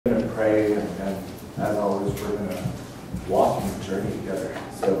pray, and as always, we're going to walk in the journey together.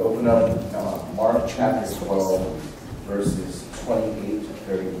 So open up Mark chapter 12, verses 28 to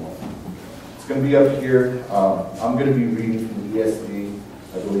 31. It's going to be up here. I'm going to be reading from the ESV.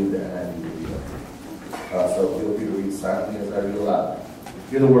 I believe the NIV will be up here. So feel free to read silently as I read aloud.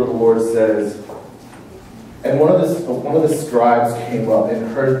 Here the word of the Lord says, "And one of the scribes came up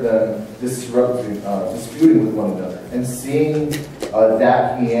and heard them disputing with one another. And seeing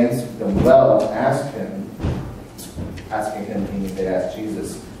that he answered them well, they asked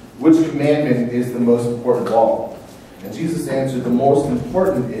Jesus, 'Which commandment is the most important of all?' And Jesus answered, 'The most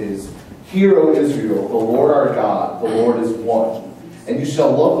important is, Hear, O Israel, the Lord our God, the Lord is one. And you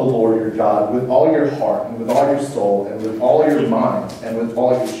shall love the Lord your God with all your heart, and with all your soul, and with all your mind, and with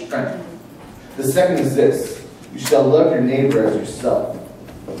all your strength. The second is this, you shall love your neighbor as yourself.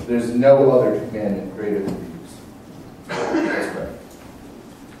 There's no other commandment greater than these.'" Let's pray.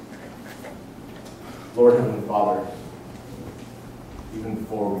 Lord, Heavenly Father, even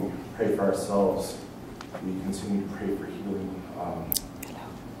before we pray for ourselves, we continue to pray for healing.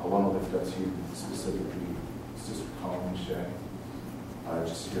 I want to lift up to you specifically Sister Colin and Shay.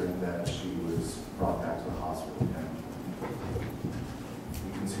 Just hearing that she was brought back to the hospital again. We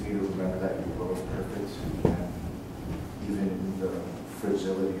continue to remember that your will is perfect, and even in the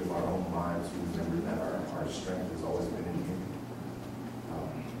fragility of our own lives, we remember that our strength has always been in you.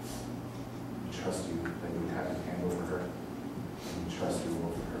 We trust you that you would have your hand over her, and we trust your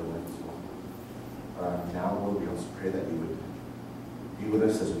will for her life as well. Now, Lord, we also pray that you would be with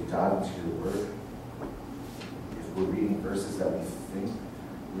us as we dive into your word. If we're reading verses that we think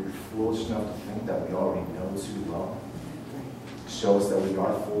we're foolish enough to think that we already know too well, show us that we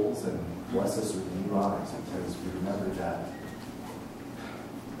are fools and bless us with new eyes, because we remember that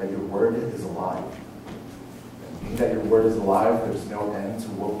your word is alive. And being that your word is alive, there's no end to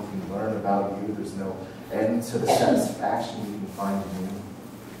what we can learn about you. There's no end to the satisfaction we can find in you.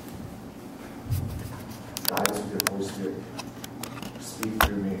 Guide us with your Holy Spirit. Speak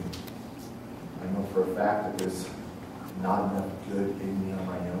through me. I know for a fact that there's not enough good in me on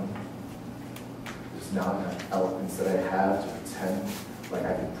my own. There's not enough eloquence that I have to pretend like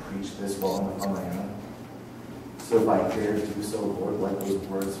I can preach this well enough on my own. So if I dare do so, Lord, let those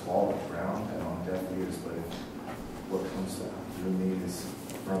words fall to the ground and on deaf ears. But if what comes through me is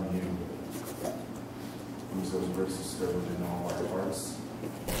from you, use those words to stir within all our hearts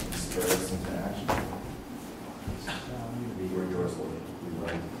and stir us into action. We're yours, Lord. We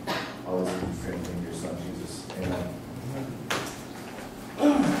love you. All this is in your Son, Jesus. Amen.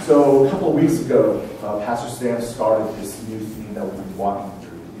 So a couple of weeks ago, Pastor Sam started this new theme that we've been walking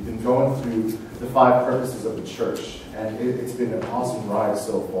through. We've been going through the 5 purposes of the church, and it's been an awesome ride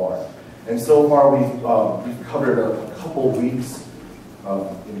so far. And so far, we've covered a couple of weeks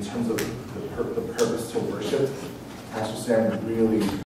in terms of the purpose to worship. Pastor Sam really